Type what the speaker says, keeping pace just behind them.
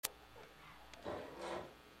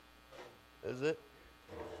is it?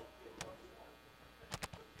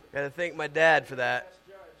 Got to thank my dad for that.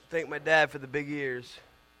 Thank my dad for the big ears.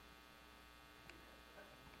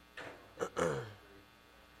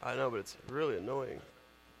 I know, but it's really annoying.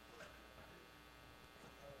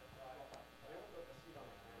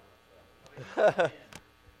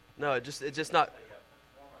 No, it's just not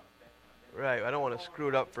right. I don't want to screw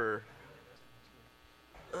it up for.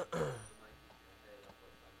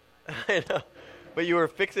 I know, but you were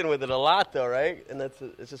fixing with it a lot, though, right? And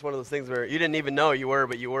it's just one of those things where you didn't even know you were,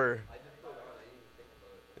 but you were.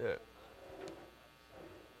 Yeah.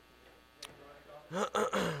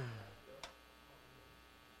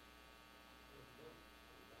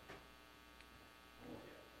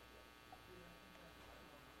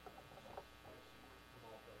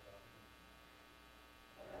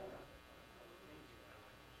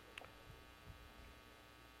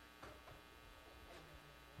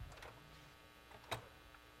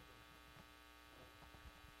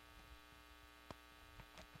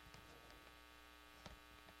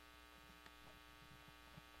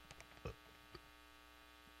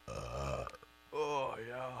 Oh,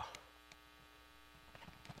 yeah.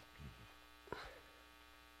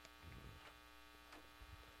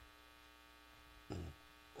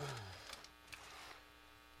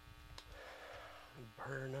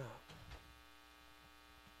 Burn up.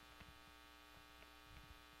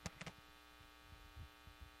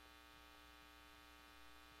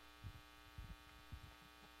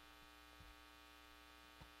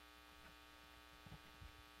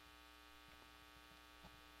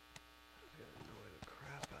 It's gonna annoy the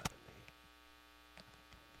crap out of me.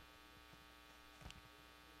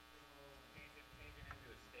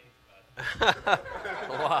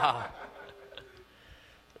 Wow.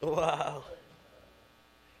 Wow.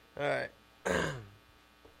 All right.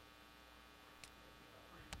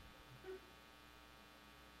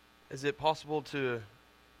 Is it possible to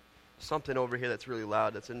something over here that's really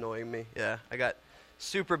loud that's annoying me? Yeah, I got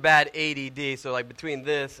super bad ADD, so like between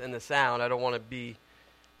this and the sound, I don't want to be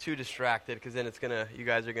too distracted because then you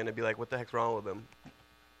guys are gonna be like, what the heck's wrong with them?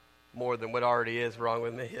 More than what already is wrong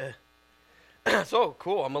with me. Yeah. So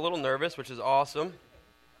cool. I'm a little nervous, which is awesome.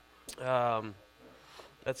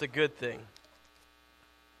 That's a good thing.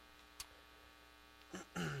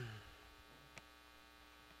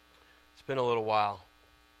 It's been a little while,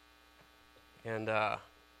 and I'm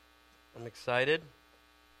excited.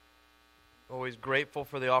 Always grateful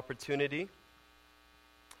for the opportunity.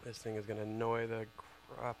 This thing is going to annoy the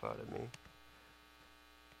crap out of me.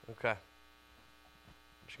 Okay. I'm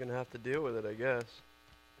just going to have to deal with it, I guess.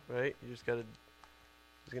 Right? You just got to.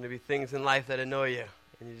 There's going to be things in life that annoy you,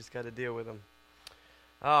 and you just got to deal with them.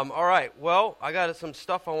 All right. Well, I got some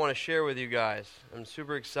stuff I want to share with you guys. I'm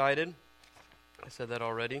super excited. I said that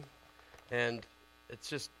already. And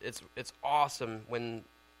it's awesome when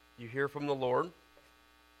you hear from the Lord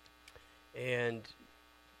and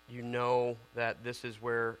you know that this is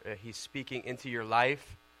where He's speaking into your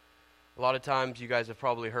life. A lot of times you guys have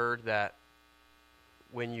probably heard that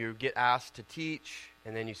when you get asked to teach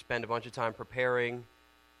and then you spend a bunch of time preparing,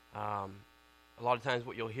 a lot of times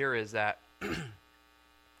what you'll hear is that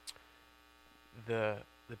the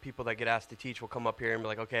people that get asked to teach will come up here and be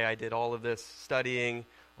like, okay, I did all of this studying.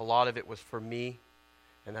 A lot of it was for me,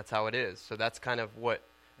 and that's how it is. So that's kind of what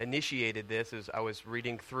initiated this. Is I was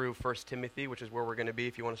reading through 1 Timothy, which is where we're going to be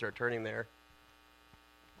if you want to start turning there.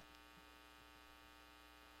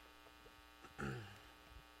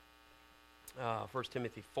 1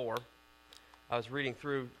 Timothy 4. I was reading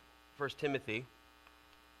through 1 Timothy,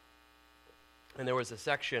 and there was a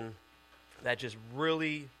section that just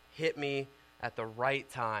really hit me at the right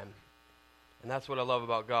time. And that's what I love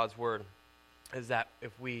about God's Word, is that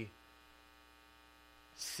if we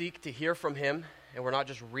seek to hear from Him, and we're not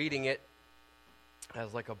just reading it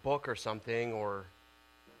as like a book or something,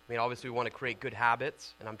 obviously we want to create good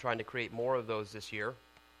habits, and I'm trying to create more of those this year.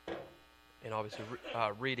 And obviously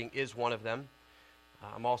reading is one of them.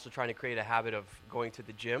 I'm also trying to create a habit of going to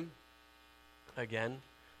the gym. Again,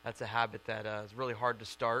 that's a habit that is really hard to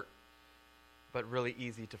start, but really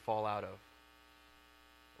easy to fall out of.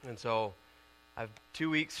 And so I have 2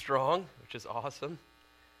 weeks strong, which is awesome.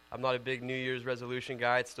 I'm not a big New Year's resolution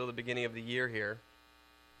guy. It's still the beginning of the year here.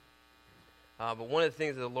 But one of the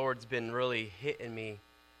things that the Lord's been really hitting me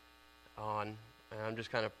on, and I'm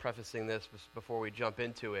just kind of prefacing this before we jump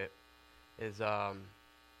into it, is, a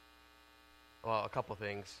couple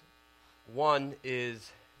things. One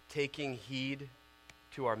is taking heed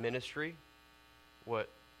to our ministry, what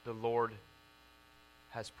the Lord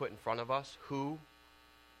has put in front of us, who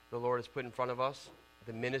the Lord has put in front of us,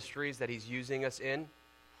 the ministries that He's using us in.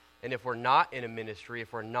 And if we're not in a ministry,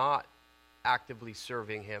 if we're not actively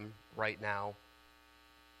serving him right now,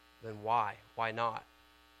 then why? Why not?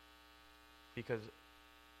 Because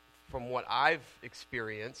from what I've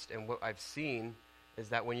experienced and what I've seen is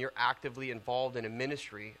that when you're actively involved in a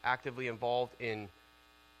ministry, actively involved in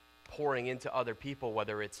pouring into other people,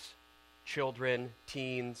 whether it's children,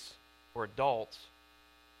 teens, or adults,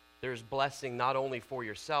 there's blessing not only for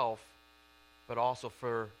yourself, but also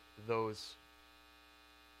for those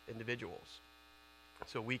individuals.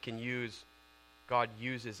 So God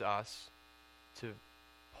uses us to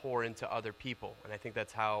pour into other people. And I think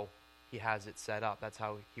that's how he has it set up. That's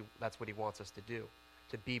what he wants us to do.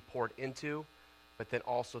 To be poured into, but then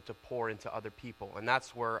also to pour into other people. And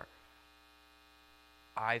that's where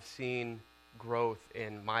I've seen growth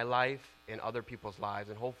in my life, in other people's lives.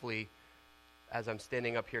 And hopefully, as I'm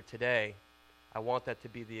standing up here today, I want that to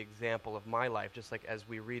be the example of my life. Just like as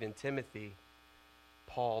we read in Timothy,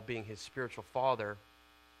 Paul being his spiritual father,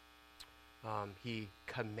 he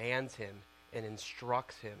commands him and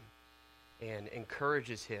instructs him and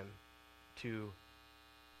encourages him to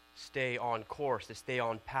stay on course, to stay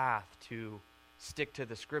on path, to stick to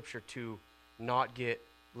the scripture, to not get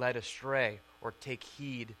led astray or take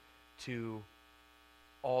heed to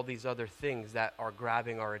all these other things that are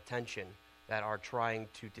grabbing our attention, that are trying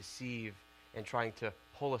to deceive and trying to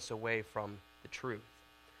pull us away from the truth.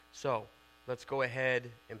 So let's go ahead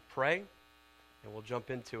and pray, and we'll jump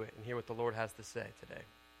into it and hear what the Lord has to say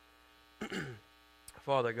today.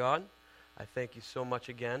 Father God, I thank you so much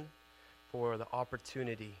again for the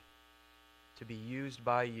opportunity to be used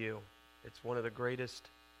by you. It's one of the greatest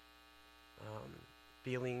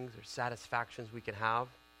feelings or satisfactions we can have,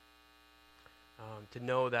 to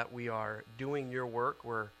know that we are doing your work.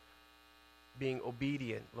 We're being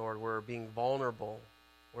obedient, Lord. We're being vulnerable.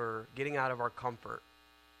 We're getting out of our comfort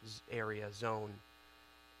zone.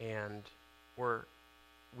 And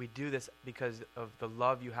we do this because of the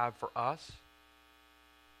love you have for us.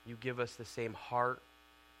 You give us the same heart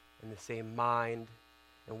and the same mind,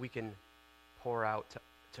 and we can pour out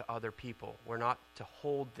to other people. We're not to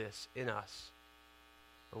hold this in us,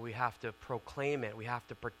 but we have to proclaim it. We have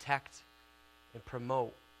to protect and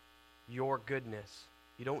promote your goodness.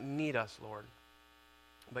 You don't need us, Lord,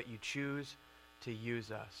 but you choose to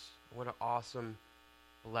use us. What an awesome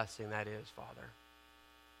blessing that is, Father,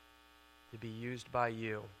 to be used by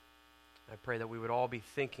you. I pray that we would all be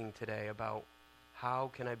thinking today about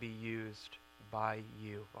how can I be used by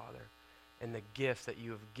you, Father, and the gifts that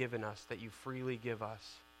you have given us, that you freely give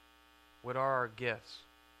us. What are our gifts?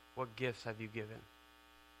 What gifts have you given?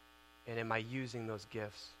 And am I using those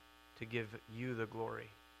gifts to give you the glory?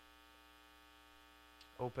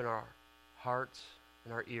 Open our hearts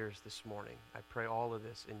and our ears this morning. I pray all of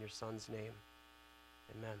this in your Son's name.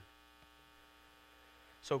 Amen.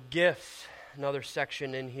 So gifts, another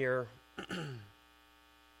section in here.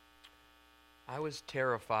 I was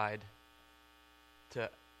terrified to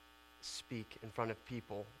speak in front of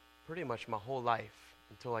people pretty much my whole life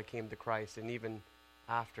until I came to Christ, and even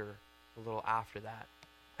a little after that.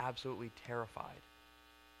 Absolutely terrified.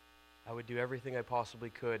 I would do everything I possibly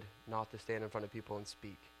could not to stand in front of people and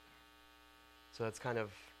speak. So that's kind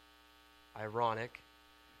of ironic,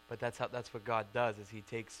 but that's what God does, is he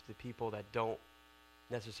takes the people that don't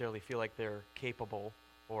necessarily feel like they're capable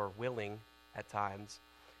or willing at times,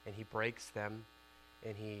 and he breaks them,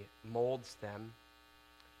 and he molds them,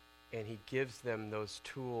 and he gives them those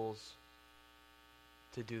tools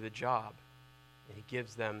to do the job. And he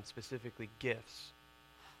gives them specifically gifts.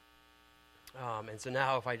 And so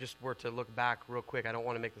now if I just were to look back real quick, I don't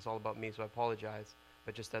want to make this all about me, so I apologize,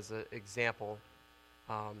 but just as an example,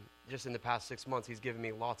 just in the past 6 months, he's given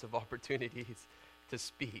me lots of opportunities to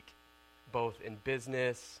speak, both in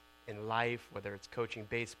business, in life, whether it's coaching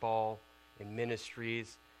baseball, in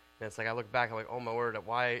ministries. And it's like I look back, I'm like, oh my word,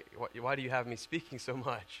 why do you have me speaking so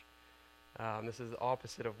much? This is the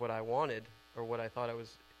opposite of what I wanted or what I thought I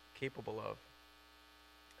was capable of.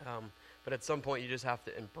 But at some point, you just have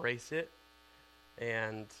to embrace it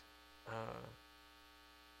and,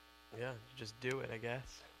 just do it, I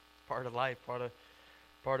guess. Part of life,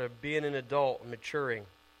 part of being an adult and maturing.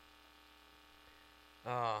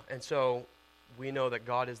 And so we know that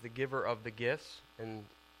God is the giver of the gifts, and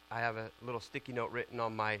I have a little sticky note written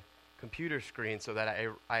on my computer screen so that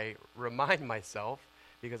I remind myself,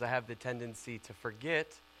 because I have the tendency to forget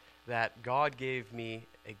that God gave me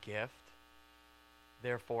a gift.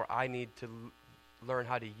 Therefore, I need to learn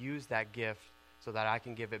how to use that gift so that I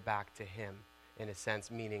can give it back to him, in a sense,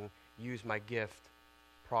 meaning use my gift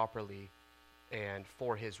properly and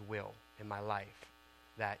for his will in my life.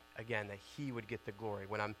 That he would get the glory.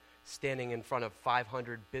 When I'm standing in front of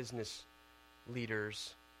 500 business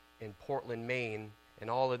leaders in Portland, Maine, and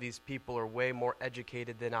all of these people are way more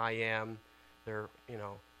educated than I am. They're,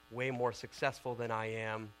 way more successful than I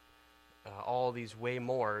am. All these way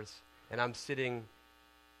mores. And I'm sitting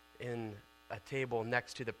in a table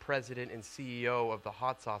next to the president and CEO of the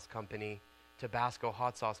hot sauce company, Tabasco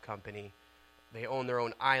Hot Sauce Company. They own their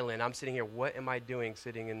own island. I'm sitting here. What am I doing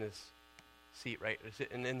sitting in this seat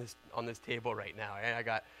on this table right now? And I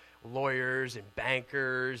got lawyers and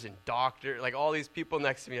bankers and doctors, like all these people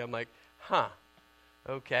next to me. I'm like,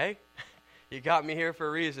 okay. You got me here for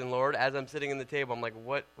a reason, Lord. As I'm sitting in the table, I'm like,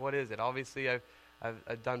 what is it? Obviously,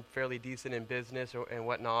 I've done fairly decent in business and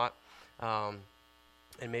whatnot, and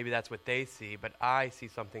maybe that's what they see, but I see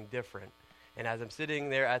something different. And as I'm sitting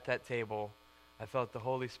there at that table, I felt the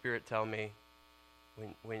Holy Spirit tell me,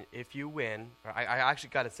 if you win, or I actually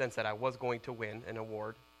got a sense that I was going to win an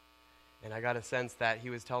award, and I got a sense that he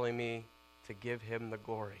was telling me to give him the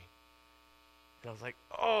glory. And I was like,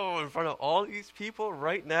 oh, in front of all these people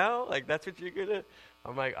right now? Like, that's what you're going to?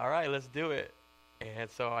 I'm like, all right, let's do it. And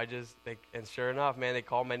so and sure enough, man, they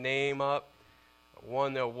called my name up,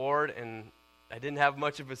 won the award, and I didn't have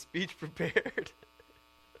much of a speech prepared.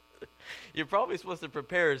 You're probably supposed to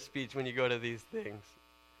prepare a speech when you go to these things.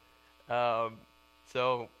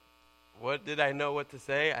 So what did I know what to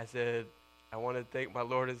say? I said, I want to thank my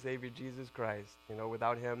Lord and Savior Jesus Christ.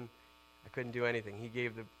 Without him, I couldn't do anything. He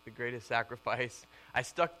gave the greatest sacrifice. I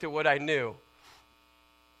stuck to what I knew.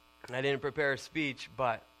 I didn't prepare a speech,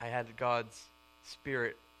 but I had God's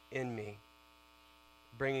Spirit in me,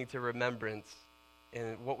 bringing to remembrance,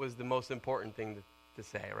 and what was the most important thing to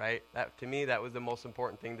say, right? To me, that was the most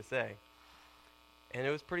important thing to say. And it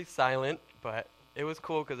was pretty silent, but it was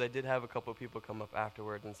cool because I did have a couple of people come up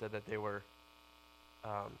afterwards and said that they were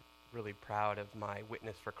really proud of my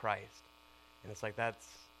witness for Christ. And it's like, that's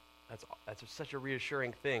such a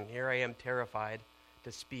reassuring thing. Here I am terrified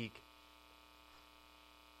to speak,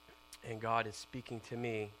 and God is speaking to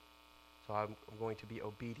me, so I'm going to be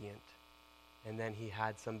obedient. And then he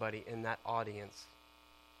had somebody in that audience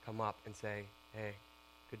come up and say, hey,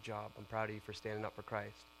 good job. I'm proud of you for standing up for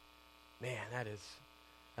Christ. Man, that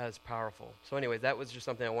is powerful. So anyways, that was just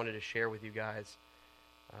something I wanted to share with you guys.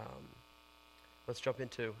 Let's jump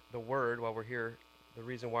into the Word while we're here, the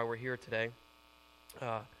reason why we're here today.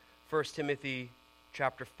 1 Timothy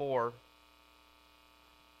chapter 4,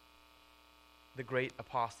 the great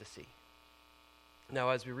apostasy. Now,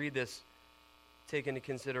 as we read this, take into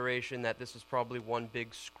consideration that this is probably one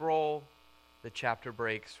big scroll. The chapter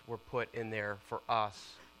breaks were put in there for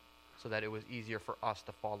us so that it was easier for us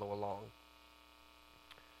to follow along.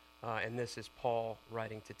 And this is Paul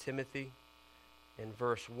writing to Timothy. In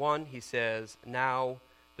verse 1, he says, now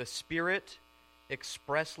the Spirit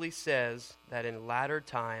expressly says that in latter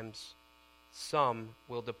times some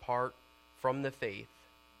will depart from the faith,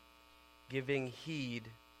 giving heed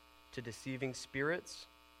to deceiving spirits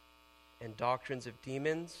and doctrines of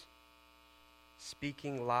demons,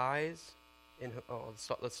 speaking lies.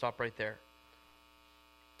 Let's stop right there.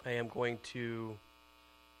 I am going to,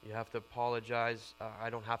 you have to apologize. I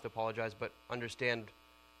don't have to apologize, but understand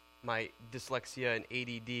my dyslexia and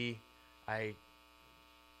ADD. I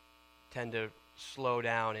tend to slow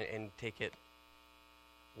down and take it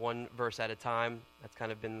one verse at a time. That's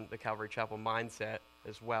kind of been the Calvary Chapel mindset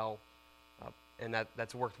as well. And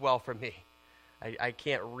that's worked well for me. I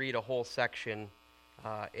can't read a whole section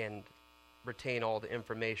and retain all the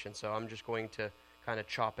information, so I'm just going to kind of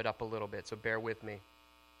chop it up a little bit, so bear with me.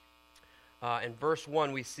 In verse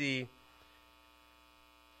 1, we see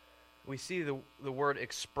the word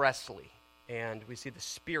expressly, and we see the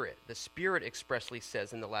Spirit. The Spirit expressly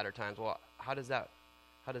says in the latter times. Well, how does that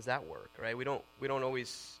work, right? We don't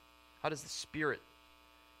always. How does the Spirit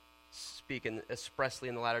speak expressly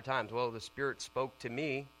in the latter times? Well, the Spirit spoke to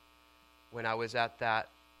me when I was at that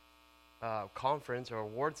conference or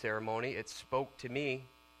award ceremony. It spoke to me,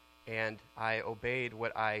 and I obeyed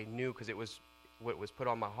what I knew because it was what was put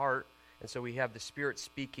on my heart. And so we have the Spirit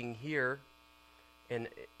speaking here, and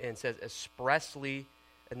says expressly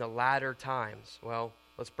in the latter times. Well,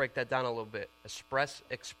 let's break that down a little bit.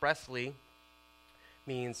 Expressly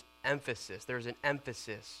means emphasis. There's an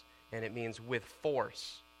emphasis, and it means with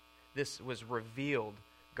force. This was revealed.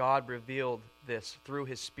 God revealed this through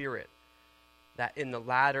his Spirit, that in the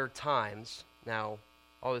latter times, now,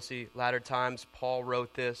 obviously, latter times, Paul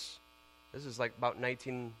wrote this. This is like about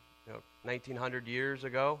 1900 years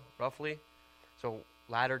ago, roughly. So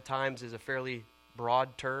latter times is a fairly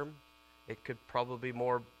broad term. It could probably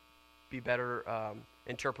be better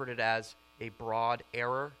interpreted as a broad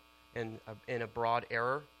error, in a broad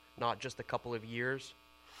error, not just a couple of years.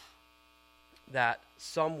 That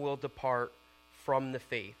some will depart from the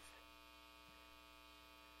faith.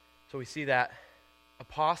 So we see that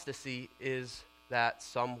apostasy is that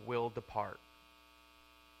some will depart.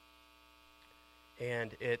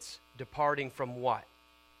 And it's departing from what?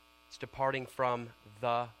 It's departing from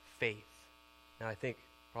the faith. Now I think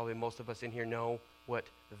probably most of us in here know what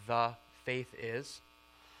the faith is.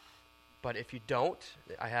 But if you don't,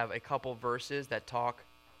 I have a couple verses that talk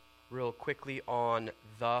real quickly on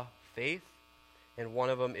the faith. And one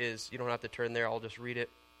of them is, you don't have to turn there, I'll just read it,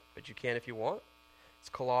 but you can if you want. It's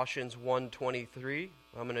Colossians 1:23.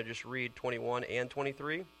 I'm going to just read 21 and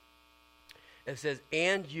 23. It says,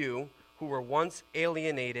 "And you, who were once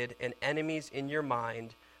alienated and enemies in your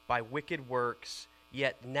mind by wicked works,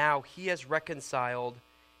 yet now he has reconciled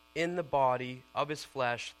in the body of his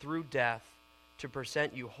flesh through death to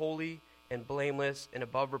present you holy and blameless and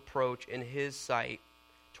above reproach in his sight."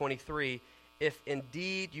 23, "If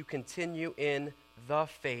indeed you continue in the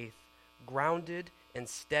faith, grounded and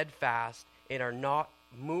steadfast, and are not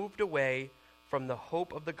moved away from the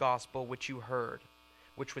hope of the gospel which you heard,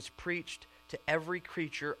 which was preached to every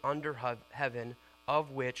creature under heaven,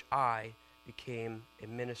 of which I became a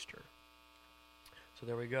minister." So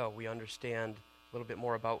there we go. We understand a little bit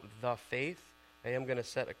more about the faith. I am going to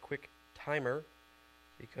set a quick timer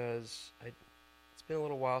because it's been a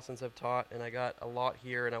little while since I've taught, and I got a lot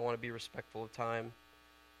here, and I want to be respectful of time.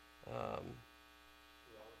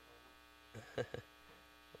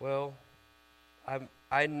 Well,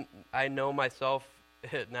 I know myself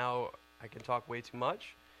now. I can talk way too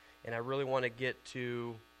much, and I really want to get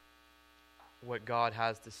to what God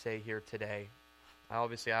has to say here today.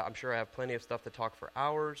 I'm sure I have plenty of stuff to talk for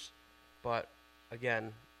hours, but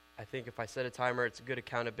again, I think if I set a timer, it's a good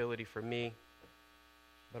accountability for me,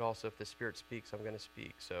 but also if the Spirit speaks, I'm going to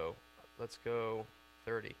speak. So let's go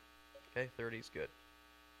 30. Okay, 30 is good.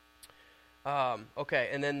 Okay,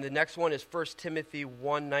 and then the next one is 1 Timothy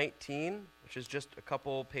 1:19, which is just a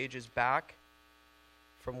couple pages back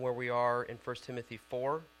from where we are in 1 Timothy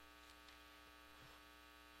 4.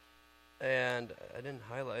 And I didn't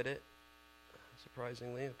highlight it,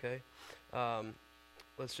 surprisingly. Okay.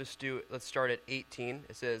 Let's start at 18.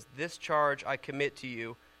 It says, "This charge I commit to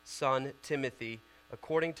you, son Timothy,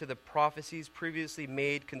 according to the prophecies previously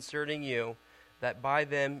made concerning you, that by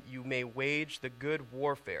them you may wage the good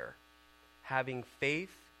warfare, having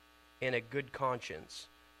faith and a good conscience,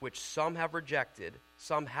 which some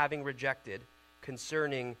having rejected,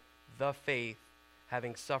 concerning the faith,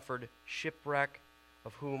 having suffered shipwreck,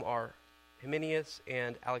 of whom are Hymenaeus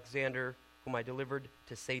and Alexander, whom I delivered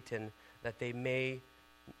to Satan, that they may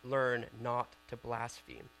learn not to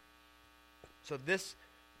blaspheme." So this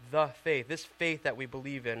faith that we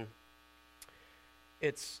believe in,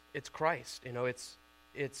 it's Christ.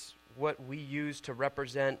 It's what we use to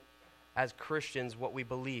represent as Christians what we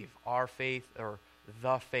believe, our faith or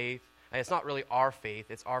the faith. And it's not really our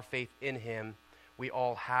faith, it's our faith in him. We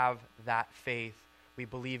all have that faith. We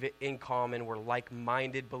believe it in common. We're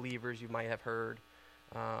like-minded believers, you might have heard,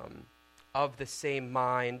 of the same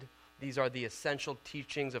mind. These are the essential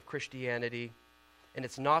teachings of Christianity. And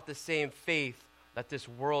it's not the same faith that this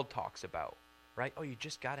world talks about, right? Oh, you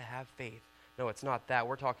just got to have faith. No, it's not that.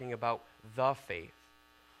 We're talking about the faith.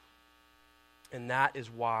 And that is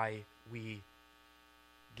why we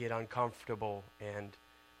get uncomfortable and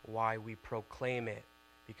why we proclaim it,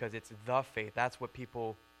 because it's the faith. That's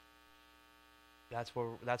where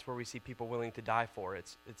we see people willing to die for.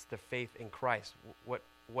 It's the faith in Christ,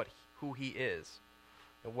 who he is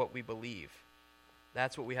and what we believe.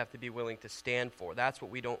 That's what we have to be willing to stand for. That's what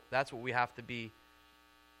we have to be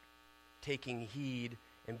taking heed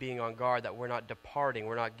and being on guard, that we're not departing,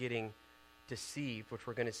 we're not getting deceived, which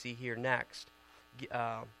we're going to see here next.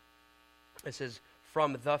 It says,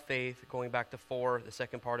 "From the faith," going back to 4, the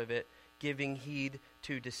second part of it, "giving heed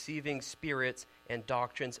to deceiving spirits and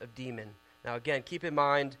doctrines of demon." Now again, keep in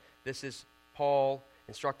mind, this is Paul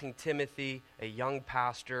instructing Timothy, a young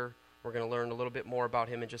pastor. We're going to learn a little bit more about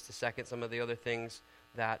him in just a second, some of the other things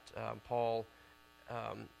that Paul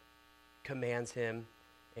commands him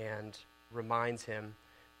and reminds him.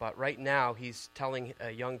 But right now, he's telling a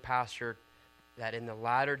young pastor that in the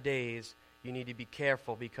latter days, you need to be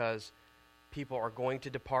careful, because people are going to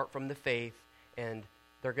depart from the faith, and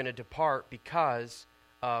they're going to depart because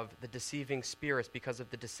of the deceiving spirits, because of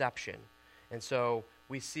the deception. And so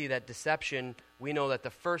we see that deception, we know that the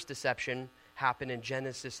first deception happened in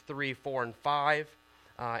Genesis 3, 4, and 5,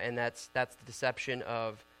 and that's the deception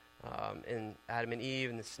of in Adam and Eve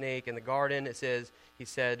and the snake in the garden. It says, the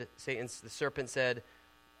serpent said,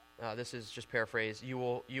 this is just paraphrase, you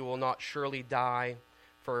will not surely die,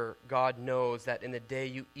 for God knows that in the day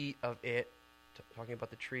you eat of it," talking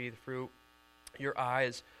about the tree, the fruit, your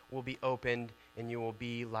eyes will be opened and you will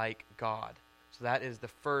be like God. So that is the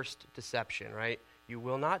first deception, right? You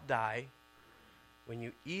will not die. When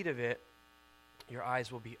you eat of it, your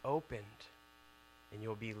eyes will be opened and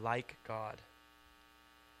you'll be like God.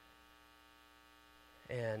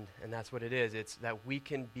 And that's what it is. It's that we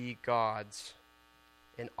can be gods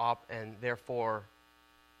and therefore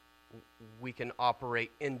we can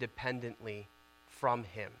operate independently from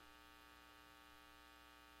him.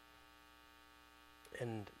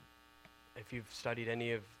 And if you've studied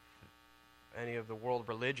any of the world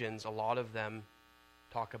religions, a lot of them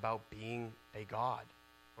talk about being a god.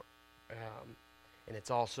 And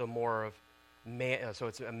it's also more of man, so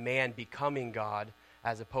it's a man becoming God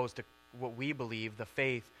as opposed to what we believe, the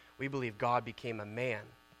faith. We believe God became a man.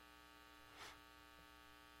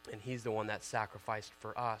 And he's the one that sacrificed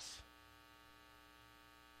for us.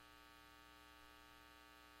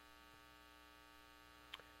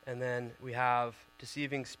 And then we have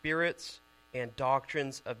deceiving spirits and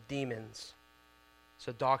doctrines of demons.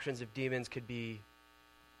 So doctrines of demons could be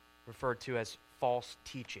referred to as false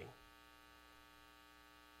teaching.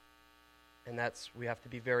 And we have to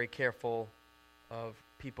be very careful of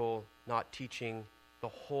people not teaching the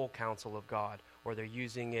whole counsel of God, or they're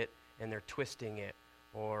using it and they're twisting it,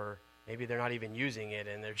 or maybe they're not even using it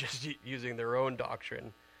and they're just using their own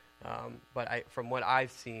doctrine. But from what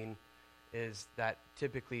I've seen is that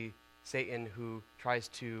typically Satan, who tries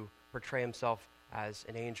to portray himself as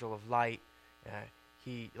an angel of light,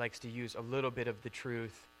 he likes to use a little bit of the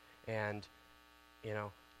truth and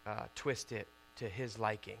twist it to his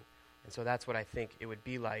liking. And so that's what I think it would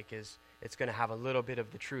be like, is it's going to have a little bit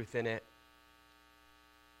of the truth in it,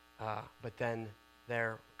 but then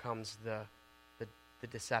there comes the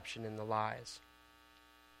deception and the lies.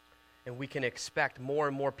 And we can expect more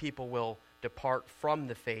and more people will depart from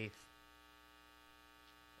the faith,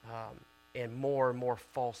 and more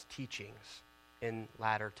false teachings in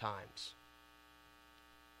latter times.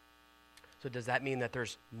 So does that mean that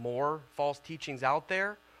there's more false teachings out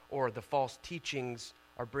there, or the false teachings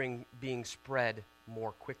are being spread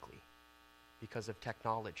more quickly because of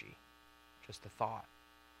technology? Just a thought.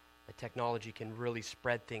 The technology can really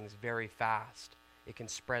spread things very fast. It can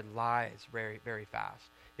spread lies very, very fast.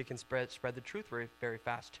 It can spread the truth very, very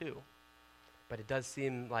fast too. But it does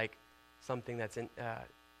seem like something that's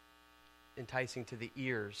enticing to the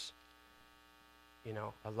ears.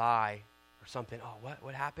 A lie or something. Oh,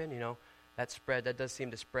 what happened? That does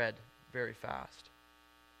seem to spread very fast.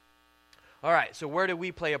 All right, so where do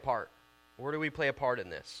we play a part? Where do we play a part in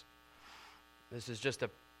this? This is just a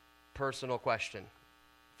personal question.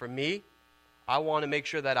 For me, I want to make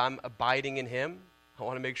sure that I'm abiding in him. I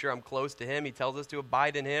want to make sure I'm close to him. He tells us to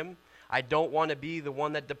abide in him. I don't want to be the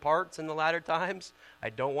one that departs in the latter times. I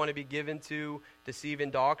don't want to be given to deceiving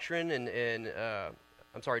doctrine and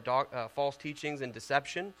false teachings and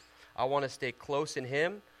deception. I want to stay close in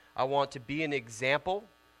him. I want to be an example.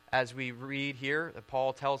 As we read here, that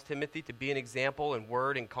Paul tells Timothy to be an example in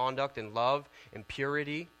word and conduct and love and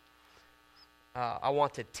purity. I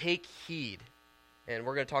want to take heed. And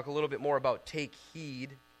we're going to talk a little bit more about take heed,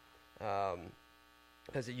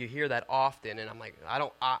 because you hear that often. And I'm like,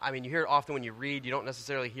 you hear it often when you read. You don't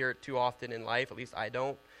necessarily hear it too often in life. At least I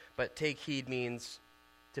don't. But take heed means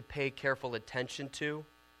to pay careful attention to,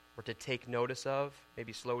 or to take notice of,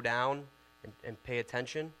 maybe slow down and pay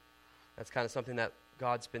attention. That's kind of something that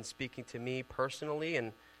God's been speaking to me personally,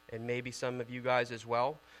 and maybe some of you guys as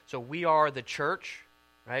well. So we are the church,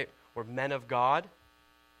 right? We're men of God.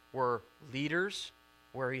 We're leaders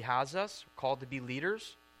where he has us, we're called to be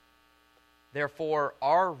leaders. Therefore,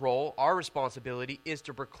 our role, our responsibility is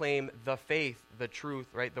to proclaim the faith, the truth,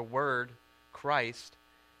 right? The word, Christ.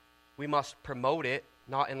 We must promote it,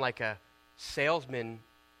 not in like a salesman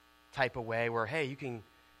type of way where, hey, you can,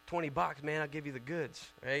 $20, man, I'll give you the goods,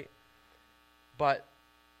 right? But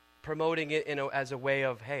promoting it as a way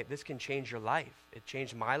of, hey, this can change your life. It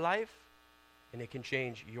changed my life, and it can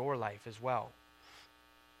change your life as well.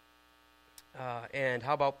 And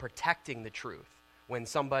how about protecting the truth? When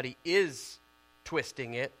somebody is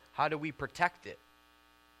twisting it, how do we protect it?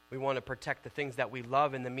 We want to protect the things that we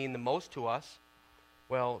love and that mean the most to us.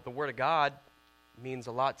 Well, the Word of God means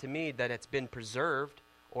a lot to me, that it's been preserved,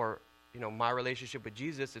 or, my relationship with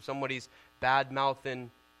Jesus. If somebody's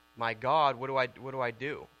bad-mouthing my God, what do I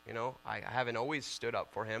do? I haven't always stood up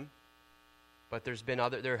for him, but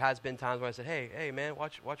there has been times when I said, hey man,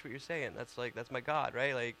 watch what you're saying. That's my God,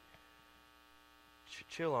 right? Like,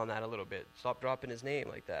 chill on that a little bit. Stop dropping his name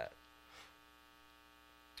like that.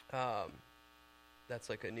 That's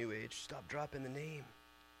like a new age. Stop dropping the name.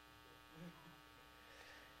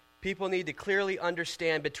 people need to clearly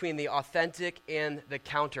understand between the authentic and the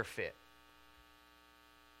counterfeit.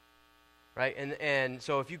 Right? And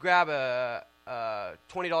so if you grab a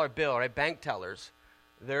 $20 bill, right, bank tellers,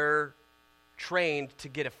 they're trained to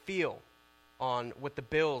get a feel on what the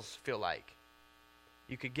bills feel like.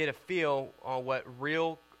 You could get a feel on what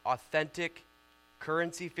real, authentic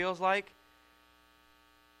currency feels like.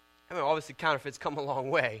 I mean, obviously counterfeits come a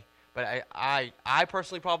long way, but I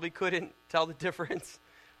personally probably couldn't tell the difference.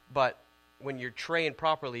 But when you're trained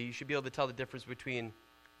properly, you should be able to tell the difference between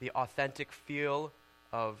the authentic feel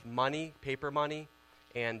of money, paper money,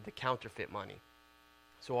 and the counterfeit money.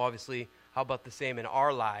 So obviously, how about the same in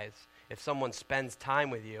our lives? If someone spends time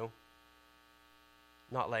with you,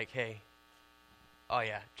 not like, hey, oh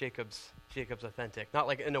yeah, Jacob's authentic. Not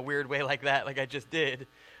like in a weird way like that, like I just did.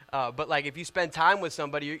 But like if you spend time with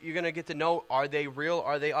somebody, you're going to get to know, are they real,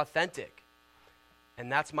 are they authentic?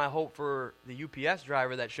 And that's my hope for the UPS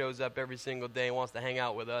driver that shows up every single day and wants to hang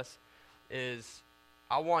out with us, is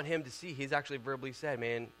I want him to see, he's actually verbally said,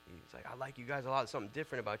 man, he's like, I like you guys a lot, something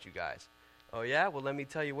different about you guys. Oh yeah? Well, let me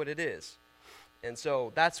tell you what it is. And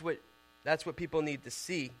so that's what people need to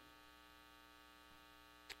see.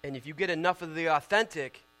 And if you get enough of the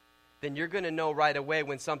authentic, then you're going to know right away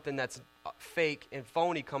when something that's fake and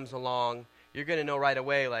phony comes along. You're going to know right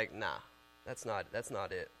away, like, nah, that's not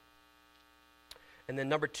it. And then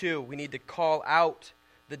number 2, we need to call out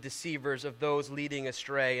the deceivers of those leading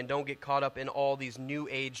astray, and don't get caught up in all these new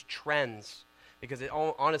age trends. Because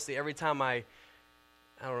honestly, every time I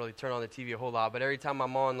don't really turn on the TV a whole lot, but every time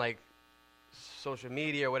I'm on like social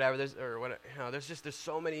media or whatever, there's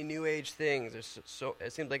so many new age things.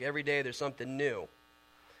 It seems like every day there's something new.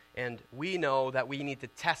 And we know that we need to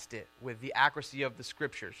test it with the accuracy of the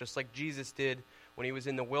scriptures, just like Jesus did when he was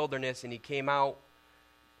in the wilderness and he came out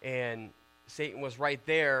and Satan was right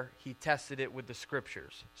there. He tested it with the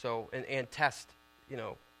scriptures. So, and test,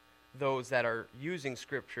 those that are using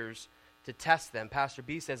scriptures to test them. Pastor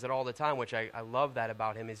B says it all the time, which I love that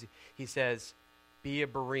about him, is he says, be a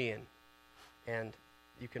Berean. And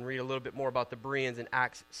you can read a little bit more about the Bereans in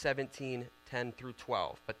Acts 17, 10 through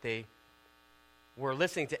 12. But they were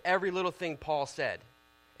listening to every little thing Paul said,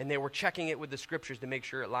 and they were checking it with the scriptures to make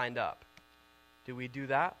sure it lined up. Do we do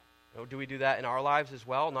that? Or do we do that in our lives as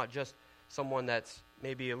well? Not just someone that's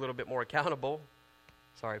maybe a little bit more accountable.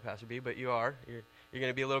 Sorry, Pastor B, but you are. You're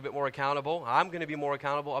going to be a little bit more accountable. I'm going to be more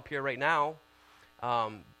accountable up here right now.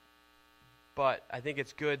 But I think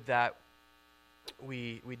it's good that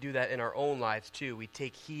we do that in our own lives too. We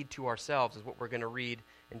take heed to ourselves, is what we're going to read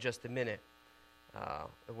in just a minute,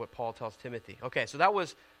 of what Paul tells Timothy. Okay, so that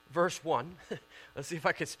was verse 1. Let's see if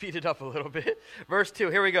I can speed it up a little bit. Verse 2,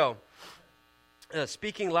 here we go.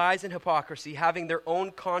 Speaking lies and hypocrisy, having their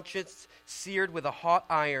own conscience seared with a hot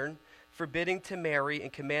iron, forbidding to marry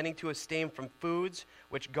and commanding to abstain from foods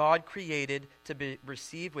which God created to be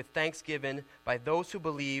received with thanksgiving by those who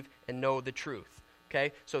believe and know the truth.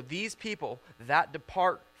 Okay, so these people that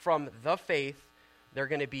depart from the faith, they're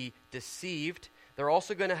going to be deceived. They're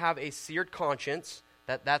also going to have a seared conscience.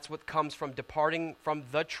 That's what comes from departing from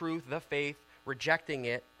the truth, the faith, rejecting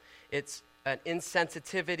it. It's an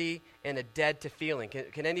insensitivity and a dead to feeling.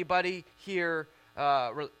 Can anybody here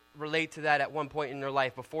relate to that at one point in their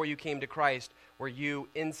life before you came to Christ? Were you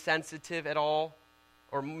insensitive at all,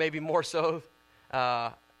 or maybe more so,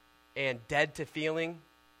 and dead to feeling?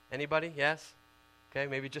 Anybody? Yes? Okay,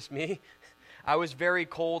 maybe just me. I was very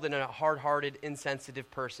cold and a hard-hearted, insensitive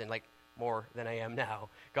person, like more than I am now.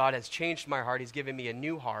 God has changed my heart. He's given me a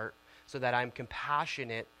new heart so that I'm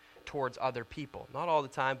compassionate towards other people. Not all the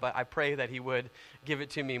time, but I pray that he would give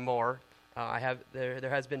it to me more. There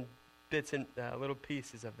has been bits and little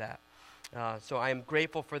pieces of that. So I am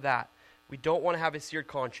grateful for that. We don't want to have a seared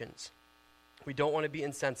conscience. We don't want to be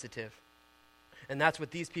insensitive. And that's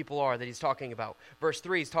what these people are that he's talking about. Verse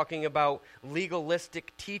 3, he's talking about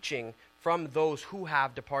legalistic teaching from those who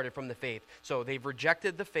have departed from the faith. So they've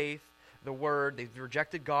rejected the faith, the word, they've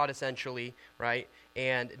rejected God essentially, right?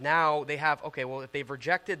 And now they have, okay, well, if they've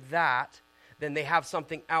rejected that, then they have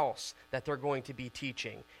something else that they're going to be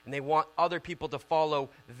teaching. And they want other people to follow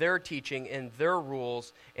their teaching and their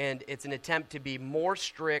rules, and it's an attempt to be more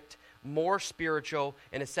strict, more spiritual,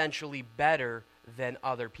 and essentially better than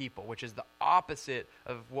other people, which is the opposite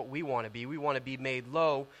of what we want to be. We want to be made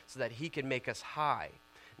low so that he can make us high.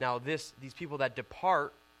 Now, these people that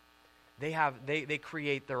depart, they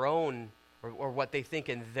create their own, or what they think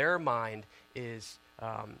in their mind is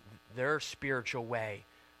their spiritual way,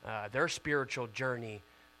 their spiritual journey,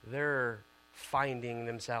 their finding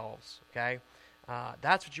themselves. Okay,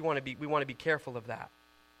 that's what you want to be. We want to be careful of that.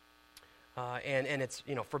 And it's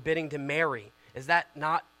forbidding to marry. Is that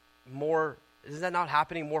not more, is that not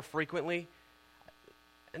happening more frequently?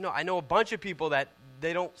 No, I know a bunch of people that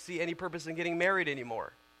they don't see any purpose in getting married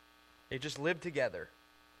anymore. They just live together.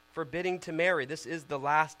 Forbidding to marry. This is the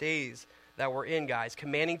last days that we're in, guys.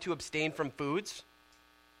 Commanding to abstain from foods.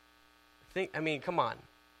 Come on.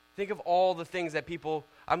 Think of all the things that people,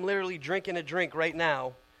 I'm literally drinking a drink right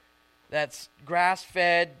now that's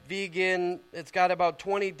grass-fed, vegan. It's got about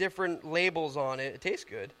 20 different labels on it. It tastes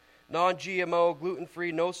good. Non-GMO,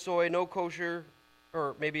 gluten-free, no soy, no kosher,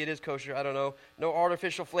 or maybe it is kosher, I don't know. No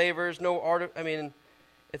artificial flavors,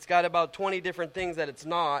 it's got about 20 different things that it's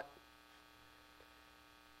not.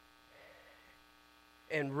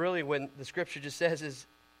 And really, when the scripture just says is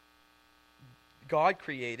God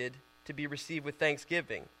created to be received with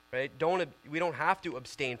thanksgiving, right? We don't have to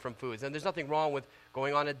abstain from foods. And there's nothing wrong with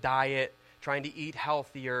going on a diet, trying to eat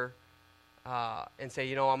healthier, and say,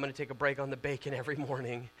 I'm going to take a break on the bacon every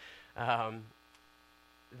morning.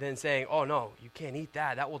 Then saying, oh, no, you can't eat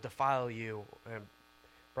that. That will defile you. And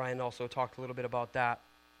Brian also talked a little bit about that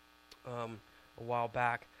a while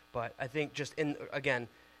back. But I think just in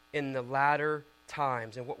the latter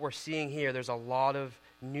times, and what we're seeing here, there's a lot of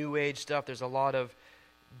new age stuff. There's a lot of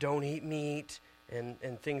don't eat meat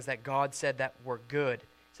and things that God said that were good.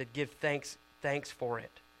 He said, give thanks for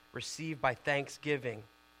it. Receive by thanksgiving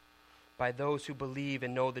by those who believe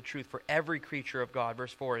and know the truth. For every creature of God,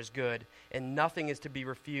 verse 4, is good, and nothing is to be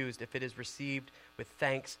refused if it is received with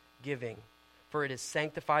thanksgiving. For it is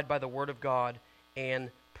sanctified by the word of God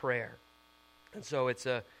and prayer. And so it's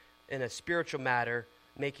in a spiritual matter,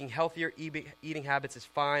 making healthier eating habits is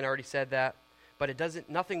fine. I already said that. But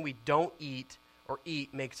nothing we don't eat or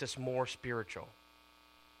eat makes us more spiritual.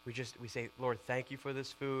 We say, Lord, thank you for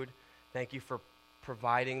this food. Thank you for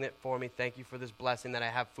providing it for me. Thank you for this blessing that I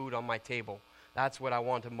have food on my table. That's what I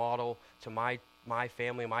want to model to my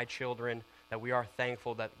family, my children, that we are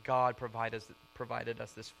thankful that God provided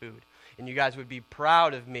us this food. And you guys would be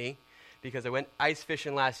proud of me because I went ice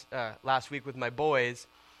fishing last week with my boys,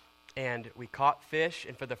 and we caught fish,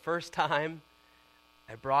 and for the first time,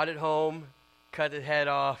 I brought it home, cut the head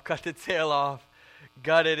off, cut the tail off,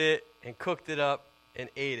 gutted it, and cooked it up and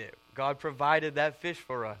ate it. God provided that fish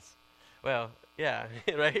for us. Well, yeah,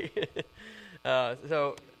 right?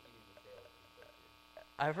 So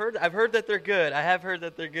I've heard that they're good. I have heard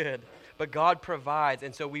that they're good. But God provides,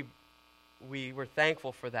 and so we were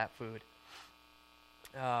thankful for that food.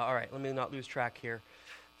 All right, let me not lose track here.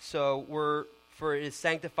 So for it is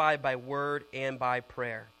sanctified by word and by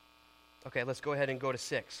prayer. Okay, let's go ahead and go to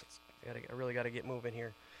 6. I really got to get moving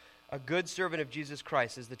here. A good servant of Jesus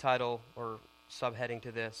Christ is the title or subheading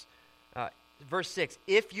to this. Verse 6,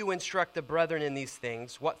 if you instruct the brethren in these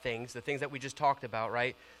things, what things? The things that we just talked about,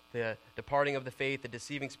 right? The departing of the faith, the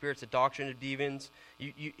deceiving spirits, the doctrine of demons.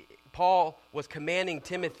 Paul was commanding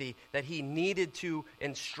Timothy that he needed to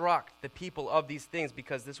instruct the people of these things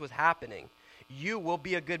because this was happening. You will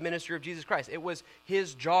be a good minister of Jesus Christ. It was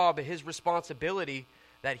his job, his responsibility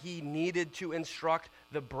that he needed to instruct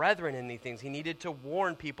the brethren in these things. He needed to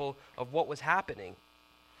warn people of what was happening.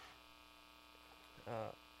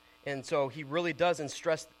 And so he really does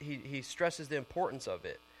he stresses the importance of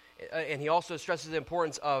it. And he also stresses the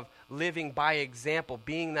importance of living by example,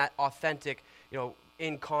 being that authentic,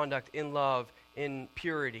 in conduct, in love, in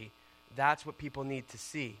purity. That's what people need to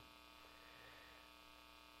see.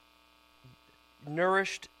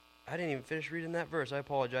 Nourished, I didn't even finish reading that verse, I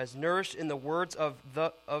apologize. Nourished in the words of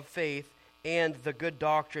faith and the good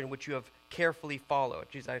doctrine which you have carefully followed.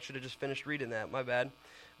 Jeez, I should have just finished reading that, my bad.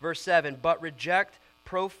 Verse 7, but reject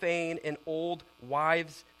profane and old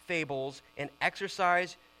wives' fables and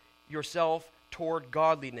exercise yourself toward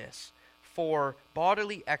godliness. For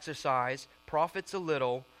bodily exercise profits a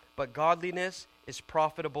little, but godliness is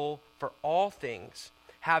profitable for all things,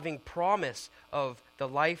 having promise of the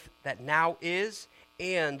life that now is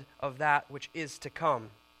and of that which is to come.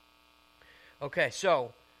 Okay,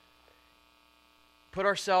 so put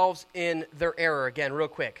ourselves in their error again real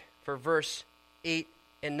quick for verse 8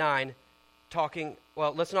 and 9 talking,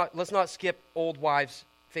 well, let's not skip old wives'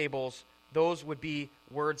 fables. Those would be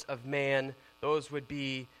words of man. Those would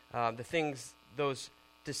be the things, those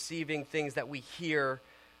deceiving things that we hear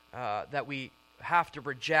that we have to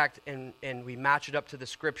reject, and we match it up to the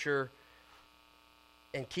Scripture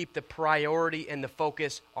and keep the priority and the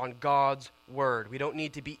focus on God's Word. We don't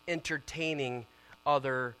need to be entertaining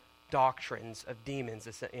other doctrines of demons,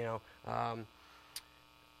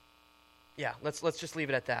 let's just leave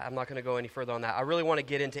it at that. I'm not going to go any further on that. I really want to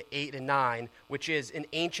get into 8 and 9, which is in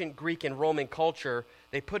ancient Greek and Roman culture,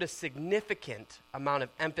 they put a significant amount of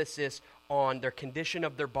emphasis on their condition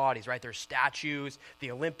of their bodies, right? Their statues,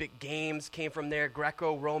 the Olympic Games came from there,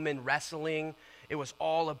 Greco-Roman wrestling. It was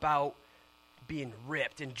all about being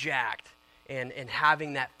ripped and jacked and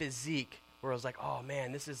having that physique where it was like, oh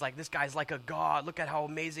man, this guy's like a god. Look at how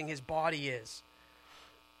amazing his body is.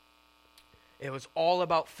 It was all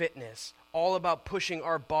about fitness, all about pushing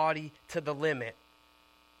our body to the limit.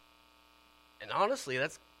 And honestly,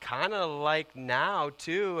 that's kind of like now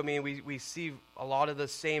too. I mean, we see a lot of the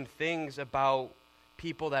same things about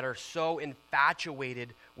people that are so infatuated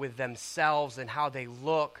with themselves and how they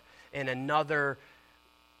look in another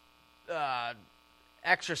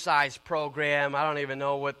exercise program. I don't even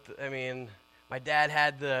know my dad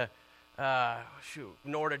had the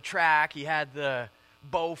Nordic track. He had the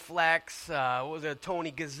Bowflex. What was it? Tony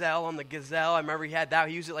Gazelle on the Gazelle. I remember he had that.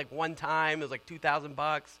 He used it like one time. It was like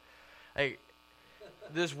 $2,000. Like,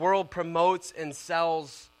 this world promotes and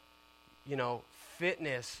sells,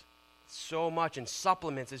 fitness so much, and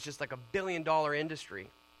supplements is just like $1 billion industry.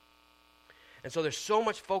 And so there's so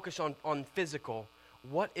much focus on physical.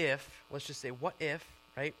 What if,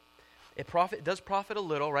 right? It does profit a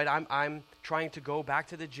little, right? I'm trying to go back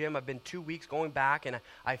to the gym. I've been 2 weeks going back, and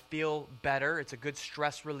I feel better. It's a good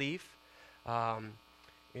stress relief.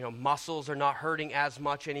 Muscles are not hurting as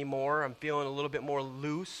much anymore. I'm feeling a little bit more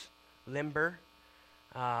loose, limber.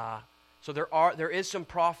 So there is some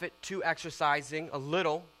profit to exercising, a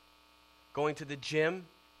little, going to the gym,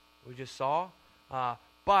 we just saw.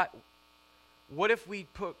 But what if we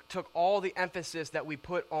took all the emphasis that we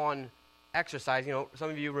put on exercise? Some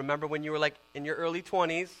of you remember when you were like in your early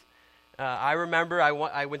 20s. I remember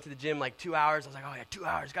I went to the gym like 2 hours. I was like, oh yeah, 2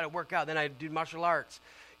 hours, got to work out. Then I do martial arts.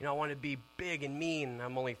 I wanted to be big and mean.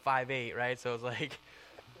 I'm only 5'8", right? So it was like,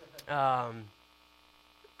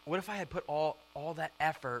 what if I had put all that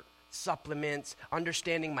effort, supplements,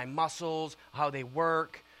 understanding my muscles, how they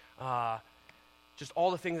work, just all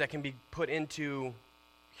the things that can be put into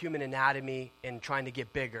human anatomy and trying to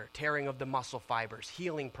get bigger, tearing of the muscle fibers,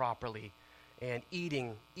 healing properly, and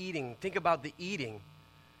eating. Think about the eating.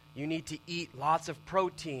 You need to eat lots of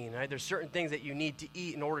protein, right? There's certain things that you need to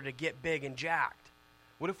eat in order to get big and jacked.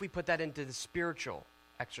 What if we put that into the spiritual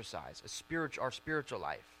exercise, our spiritual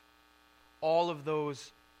life? All of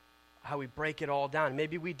those, how we break it all down.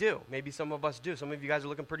 Maybe we do. Maybe some of us do. Some of you guys are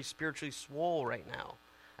looking pretty spiritually swole right now.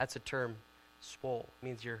 That's a term, swole. It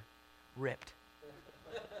means you're ripped.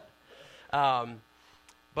 But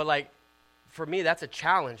like, for me, that's a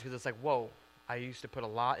challenge, because it's like, whoa, I used to put a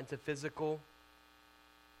lot into physical.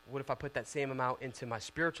 What if I put that same amount into my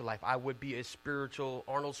spiritual life? I would be a spiritual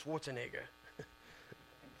Arnold Schwarzenegger.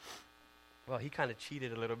 Well, he kind of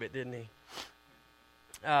cheated a little bit, didn't he?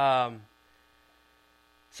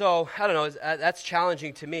 So, I don't know, that's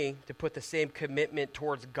challenging to me, to put the same commitment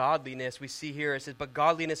towards godliness. We see here, it says, but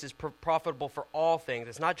godliness is profitable for all things.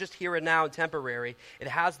 It's not just here and now and temporary. It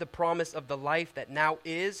has the promise of the life that now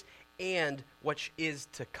is and which is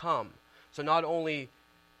to come. So not only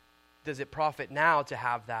does it profit now to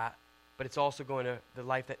have that, but it's also going to the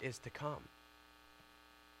life that is to come.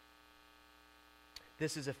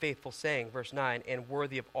 This is a faithful saying, verse 9, and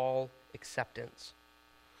worthy of all acceptance.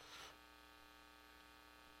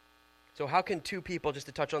 So how can two people, just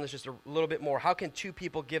to touch on this just a little bit more, how can two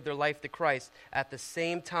people give their life to Christ at the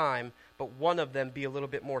same time, but one of them be a little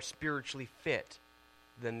bit more spiritually fit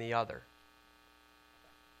than the other?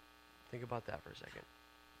 Think about that for a second.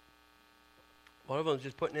 One of them is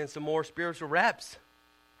just putting in some more spiritual reps.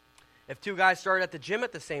 If two guys started at the gym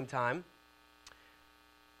at the same time,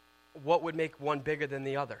 what would make one bigger than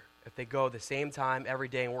the other if they go the same time every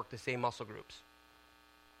day and work the same muscle groups?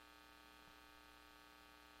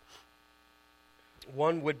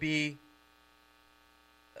 One would be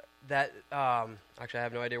that, actually I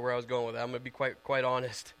have no idea where I was going with that. I'm going to be quite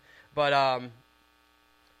honest. But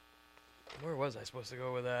where was I supposed to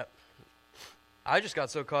go with that? I just got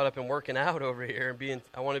so caught up in working out over here and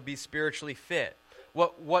I want to be spiritually fit.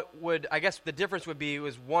 What would, I guess the difference would be,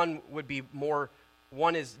 one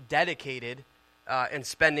is dedicated and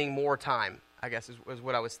spending more time, I guess is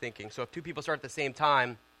what I was thinking. So if two people start at the same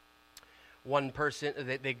time, one person,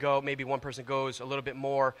 maybe one person goes a little bit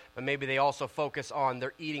more, but maybe they also focus on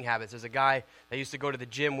their eating habits. There's a guy that I used to go to the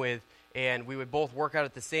gym with, and we would both work out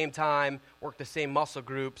at the same time, work the same muscle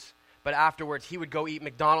groups, but afterwards he would go eat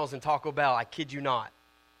McDonald's and Taco Bell. I kid you not.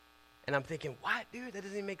 And I'm thinking, what, dude? That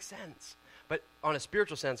doesn't even make sense. But on a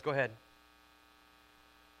spiritual sense, go ahead.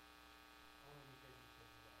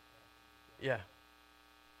 Yeah.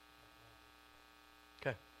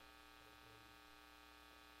 Okay.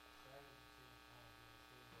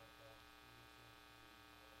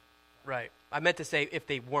 Right. I meant to say if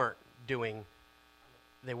they weren't doing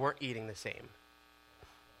they weren't eating the same.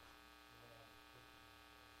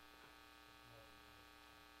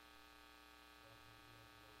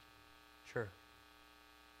 Sure.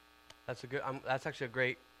 That's actually a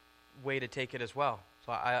great way to take it as well.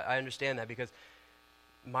 So I understand that, because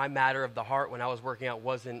my matter of the heart when I was working out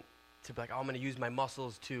wasn't to be like, oh, I'm going to use my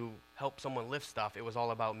muscles to help someone lift stuff. It was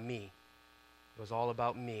all about me. It was all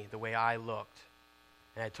about me, the way I looked.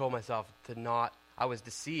 And I told myself I was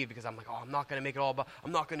deceived, because I'm like, oh, I'm not going to make it all about,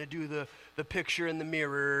 I'm not going to do the picture in the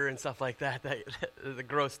mirror and stuff like that, the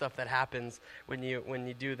gross stuff that happens when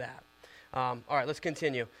you do that. All right, let's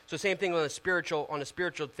continue. So same thing on a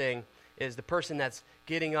spiritual thing is the person that's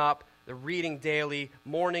getting up, they're reading daily,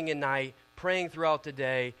 morning and night, praying throughout the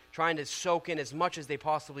day, trying to soak in as much as they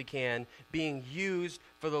possibly can, being used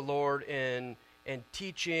for the Lord in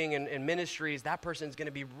teaching and ministries. That person's going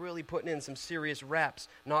to be really putting in some serious reps,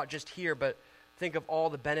 not just here, but think of all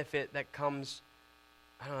the benefit that comes,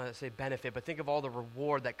 I don't know how to say benefit, but think of all the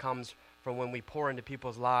reward that comes from when we pour into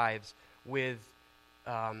people's lives with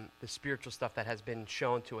the spiritual stuff that has been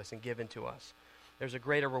shown to us and given to us. There's a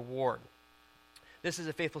greater reward. This is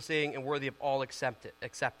a faithful saying and worthy of all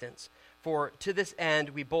acceptance. For to this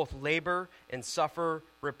end we both labor and suffer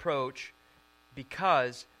reproach,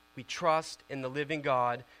 because we trust in the living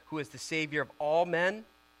God, who is the Savior of all men,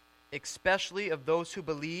 especially of those who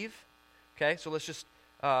believe. Okay, so let's just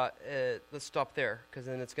let's stop there, because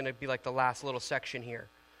then it's going to be like the last little section here.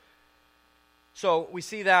 So we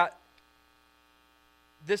see that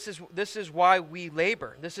this is why we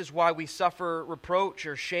labor. This is why we suffer reproach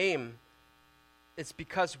or shame. It's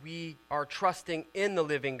because we are trusting in the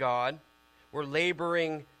living God. We're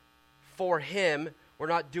laboring for Him. We're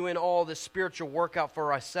not doing all the spiritual workout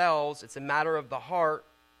for ourselves. It's a matter of the heart.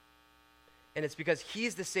 And it's because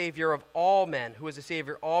He's the Savior of all men, who is the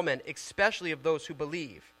Savior of all men, especially of those who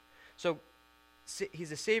believe. So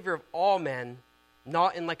He's the Savior of all men,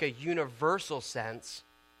 not in like a universal sense,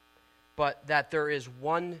 but that there is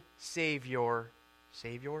one Savior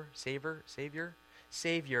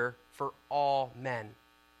for all men.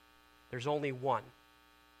 There's only one.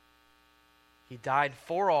 He died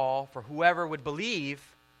for all, for whoever would believe,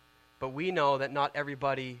 but we know that not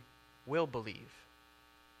everybody will believe.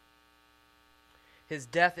 His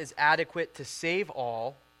death is adequate to save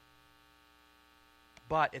all,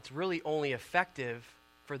 but it's really only effective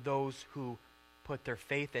for those who put their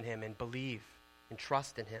faith in Him and believe and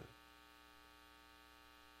trust in Him.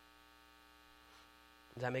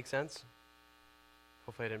 Does that make sense?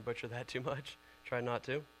 Hopefully I didn't butcher that too much. Try not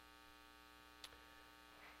to.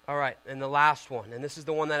 All right, and the last one, and this is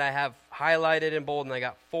the one that I have highlighted in bold, and I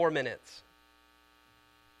got 4 minutes.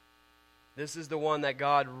 This is the one that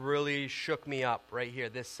God really shook me up right here,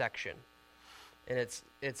 this section. And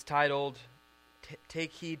it's titled,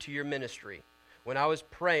 Take Heed to Your Ministry. When I was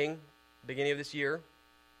praying, beginning of this year,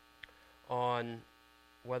 on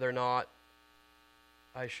whether or not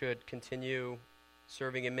I should continue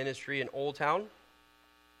serving in ministry in Old Town,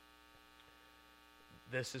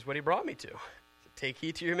 this is what He brought me to. Take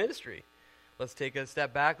heed to your ministry. Let's take a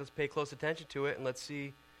step back. Let's pay close attention to it, and let's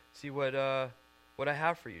see what I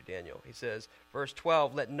have for you, Daniel. He says, verse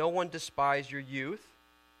 12, let no one despise your youth,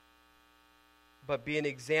 but be an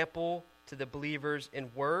example to the believers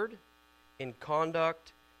in word, in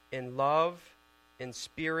conduct, in love, in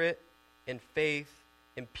spirit, in faith,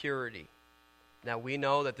 in purity. Now we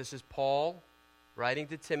know that this is Paul writing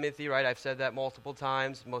to Timothy, right? I've said that multiple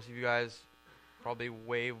times. Most of you guys probably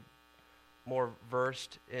way more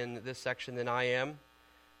versed in this section than I am.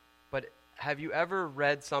 But have you ever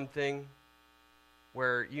read something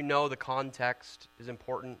where you know the context is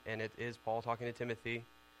important and it is Paul talking to Timothy,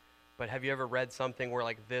 but have you ever read something where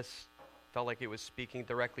like this felt like it was speaking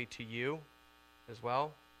directly to you as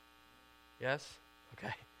well? Yes?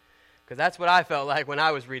 Okay. Because that's what I felt like when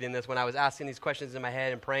I was reading this, when I was asking these questions in my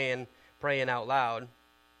head and praying out loud.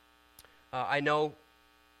 I know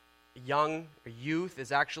youth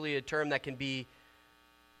is actually a term that can be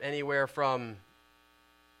anywhere from,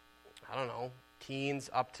 I don't know, teens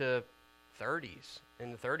up to 30s.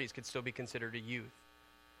 In the 30s could still be considered a youth,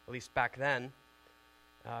 at least back then,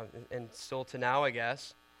 and still to now, I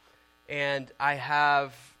guess. And I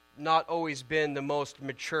have not always been the most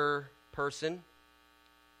mature person.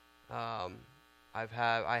 I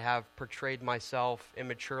have portrayed myself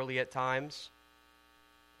immaturely at times,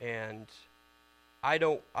 and I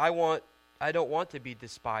don't want to be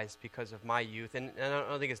despised because of my youth, and I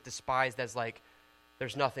don't think it's despised as like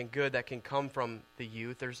there's nothing good that can come from the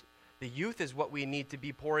youth. The youth is what we need to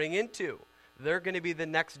be pouring into. They're going to be the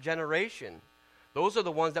next generation. Those are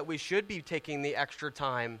the ones that we should be taking the extra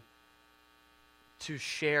time to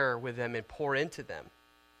share with them and pour into them.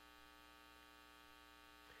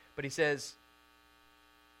 But he says,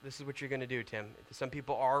 this is what you're going to do, Tim. Some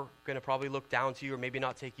people are going to probably look down to you or maybe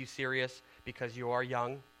not take you serious because you are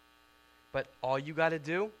young. But all you got to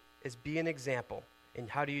do is be an example. And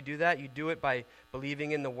how do you do that? You do it by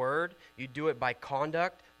believing in the Word. You do it by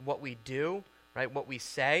conduct, what we do, right? What we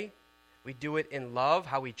say. We do it in love,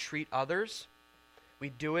 how we treat others. We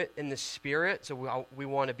do it in the Spirit. So we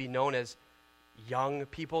want to be known as young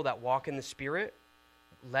people that walk in the Spirit,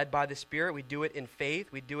 led by the Spirit. We do it in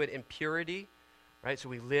faith. We do it in purity, right? So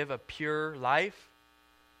we live a pure life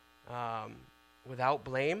without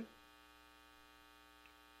blame.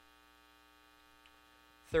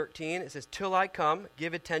 13, it says, till I come,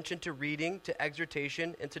 give attention to reading, to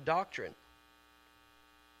exhortation, and to doctrine.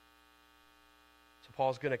 So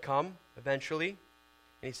Paul's going to come eventually.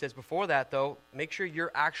 And he says, before that, though, make sure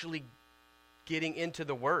you're actually getting into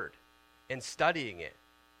the Word and studying it.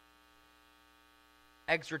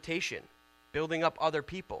 Exhortation, building up other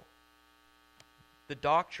people. The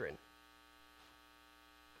doctrine.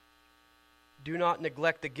 Do not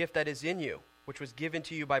neglect the gift that is in you, which was given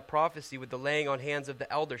to you by prophecy with the laying on hands of the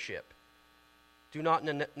eldership. Do not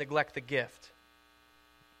neglect the gift.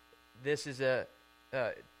 This is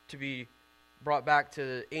to be brought back to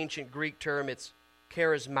the ancient Greek term, it's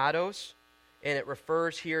charismatos, and it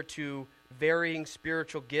refers here to varying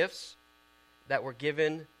spiritual gifts that were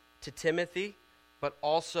given to Timothy, but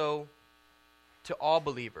also to all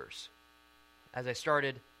believers. As I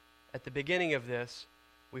started at the beginning of this,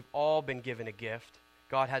 we've all been given a gift.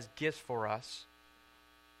 God has gifts for us.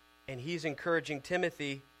 And he's encouraging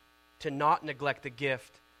Timothy to not neglect the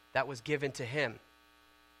gift that was given to him.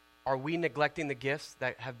 Are we neglecting the gifts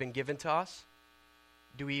that have been given to us?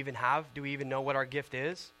 Do we even know what our gift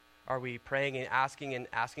is? Are we praying and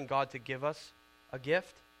asking God to give us a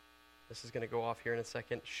gift? This is going to go off here in a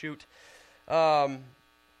second. Shoot.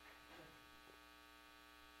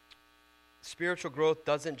 Spiritual growth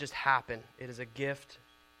doesn't just happen. It is a gift.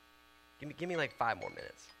 Give me like 5 more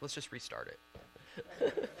minutes. Let's just restart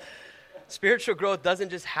it. Spiritual growth doesn't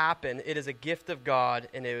just happen. It is a gift of God,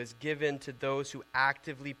 and it is given to those who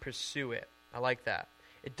actively pursue it. I like that.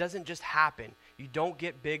 It doesn't just happen. You don't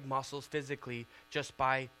get big muscles physically just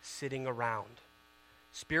by sitting around.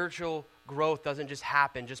 Spiritual growth doesn't just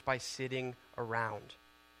happen just by sitting around.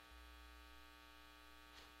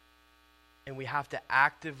 And we have to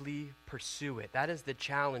actively pursue it. That is the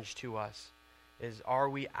challenge to us, is are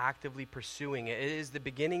we actively pursuing it? It is the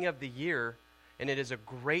beginning of the year, and it is a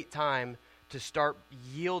great time to start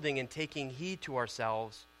yielding and taking heed to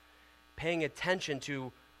ourselves, paying attention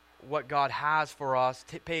to what God has for us,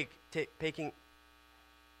 making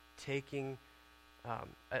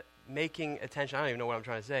attention. I don't even know what I'm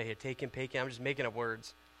trying to say here. I'm just making up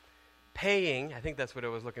words. Paying, I think that's what I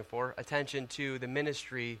was looking for, attention to the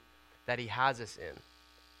ministry that he has us in,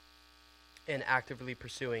 and actively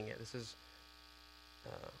pursuing it. This is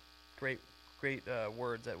great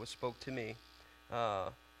words that was spoke to me.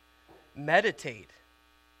 Meditate.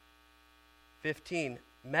 15.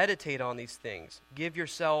 Meditate on these things. Give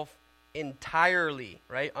yourself entirely,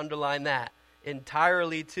 right? Underline that.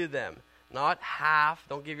 Entirely to them. Not half.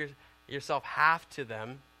 Don't give yourself half to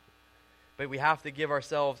them. But we have to give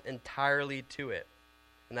ourselves entirely to it.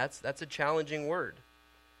 And that's a challenging word.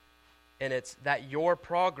 And it's that your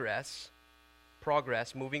progress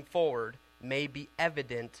moving forward may be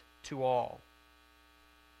evident to all.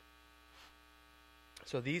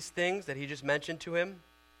 So these things that he just mentioned to him,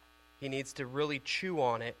 he needs to really chew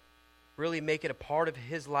on it, really make it a part of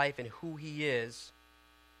his life and who he is.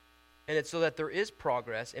 And it's so that there is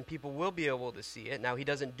progress and people will be able to see it. Now, he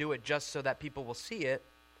doesn't do it just so that people will see it,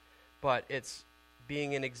 but it's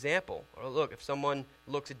being an example. Or look, if someone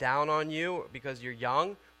looks down on you because you're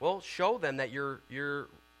young, well, show them that you're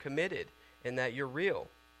committed and that you're real.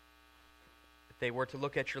 If they were to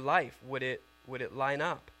look at your life, would it line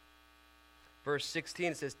up? Verse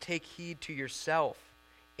 16, it says, take heed to yourself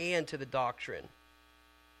and to the doctrine.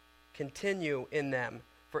 Continue in them,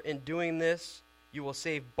 for in doing this, you will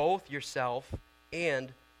save both yourself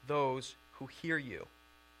and those who hear you.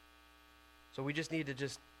 So we just need to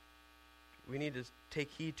take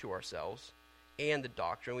heed to ourselves and the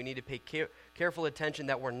doctrine. We need to pay careful attention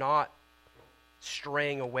that we're not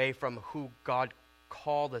straying away from who God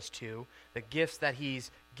called us to, the gifts that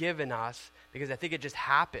he's given us, because I think it just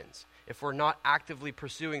happens. If we're not actively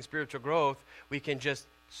pursuing spiritual growth, we can just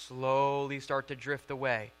slowly start to drift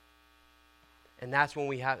away. And that's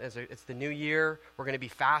when it's the new year. We're going to be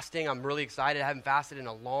fasting. I'm really excited. I haven't fasted in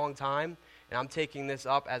a long time. And I'm taking this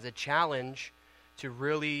up as a challenge to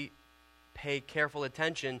really pay careful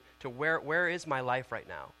attention to where is my life right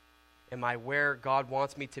now? Am I where God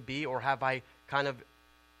wants me to be, or have I kind of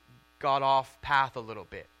got off path a little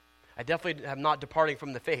bit. I definitely am not departing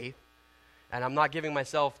from the faith, and I'm not giving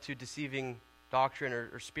myself to deceiving doctrine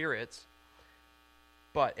or spirits,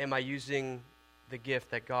 but am I using the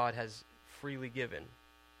gift that God has freely given?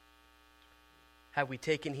 Have we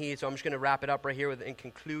taken heed? So I'm just going to wrap it up right here in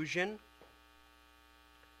conclusion.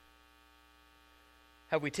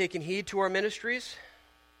 Have we taken heed to our ministries?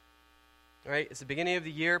 Right? It's the beginning of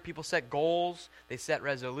the year. People set goals. They set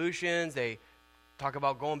resolutions. They talk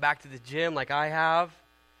about going back to the gym like I have.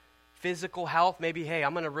 Physical health. Maybe, hey,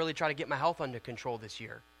 I'm going to really try to get my health under control this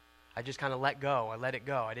year. I just kind of let go. I let it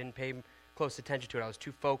go. I didn't pay close attention to it. I was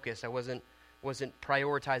too focused. I wasn't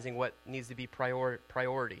prioritizing what needs to be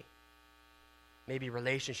priority. Maybe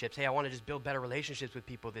relationships. Hey, I want to just build better relationships with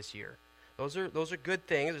people this year. Those are good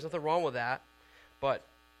things. There's nothing wrong with that. But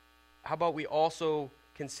how about we also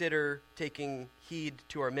consider taking heed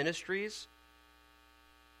to our ministries?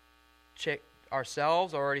 Check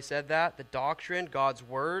ourselves. I already said that. The doctrine, God's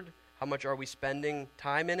word. How much are we spending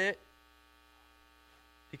time in it?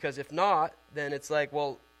 Because if not, then it's like,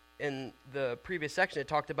 well, in the previous section, it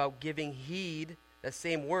talked about giving heed, that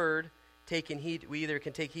same word, taking heed. We either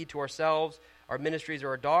can take heed to ourselves, our ministries, or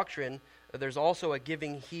our doctrine. There's also a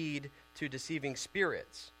giving heed to deceiving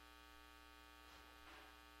spirits.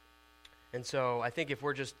 And so I think if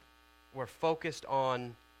we're focused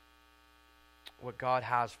on what God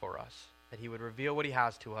has for us, that he would reveal what he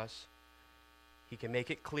has to us, he can make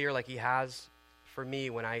it clear like he has for me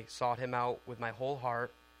when I sought him out with my whole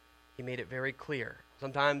heart. He made it very clear.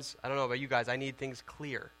 Sometimes, I don't know about you guys, I need things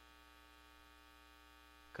clear.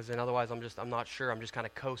 Because then otherwise I'm not sure, I'm just kind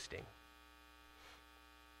of coasting.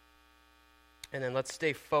 And then let's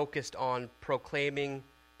stay focused on proclaiming,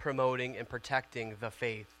 promoting, and protecting the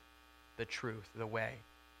faith, the truth, the way.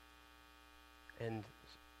 And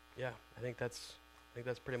yeah, I think that's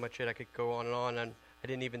pretty much it. I could go on, and I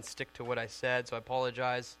didn't even stick to what I said, so I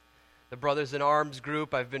apologize. The Brothers in Arms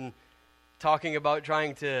group, I've been talking about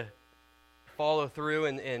trying to follow through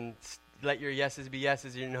and let your yeses be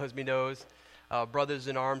yeses, your noes be noes. Brothers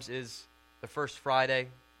in Arms is the first Friday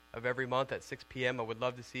of every month at 6 p.m. I would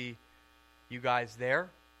love to see you guys there.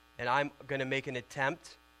 And I'm going to make an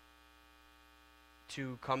attempt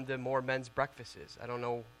to come to more men's breakfasts. I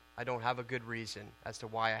don't have a good reason as to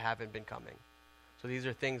why I haven't been coming. So these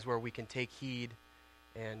are things where we can take heed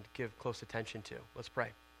and give close attention to. Let's pray.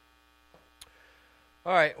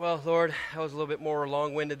 All right, well, Lord, that was a little bit more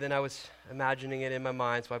long-winded than I was imagining it in my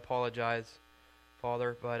mind, so I apologize,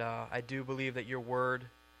 Father. But I do believe that your word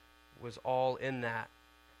was all in that,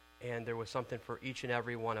 and there was something for each and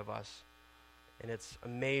every one of us. And it's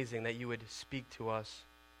amazing that you would speak to us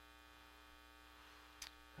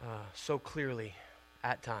so clearly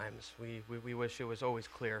at times. We wish it was always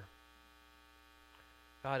clear.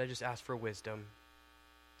 God, I just ask for wisdom,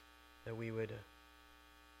 that we would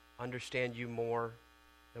understand you more,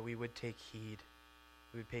 that we would take heed,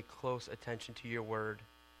 we would pay close attention to your word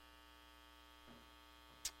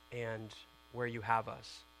and where you have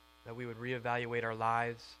us, that we would reevaluate our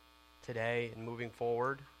lives today and moving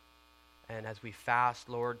forward. And as we fast,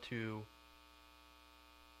 Lord, to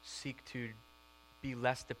seek to be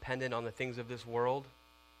less dependent on the things of this world,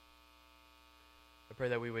 I pray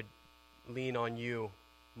that we would lean on you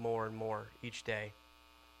more and more each day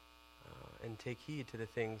and take heed to the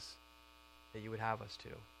things that you would have us to.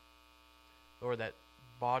 Lord, that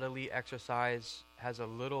bodily exercise has a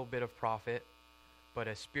little bit of profit, but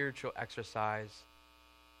a spiritual exercise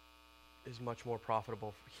is much more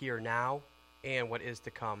profitable here now and what is to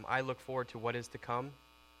come. I look forward to what is to come.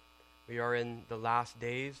 We are in the last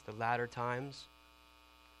days, the latter times,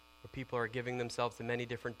 where people are giving themselves to many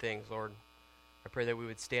different things, Lord. I pray that we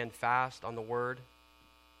would stand fast on the word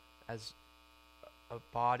as a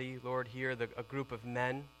body, Lord, here, a group of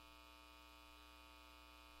men,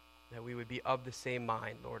 that we would be of the same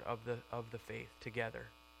mind, Lord, of the faith together.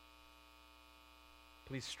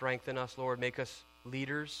 Please strengthen us, Lord. Make us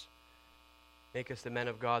leaders. Make us the men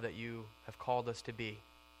of God that you have called us to be.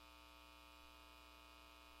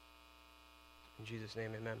 In Jesus'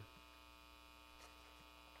 name, amen.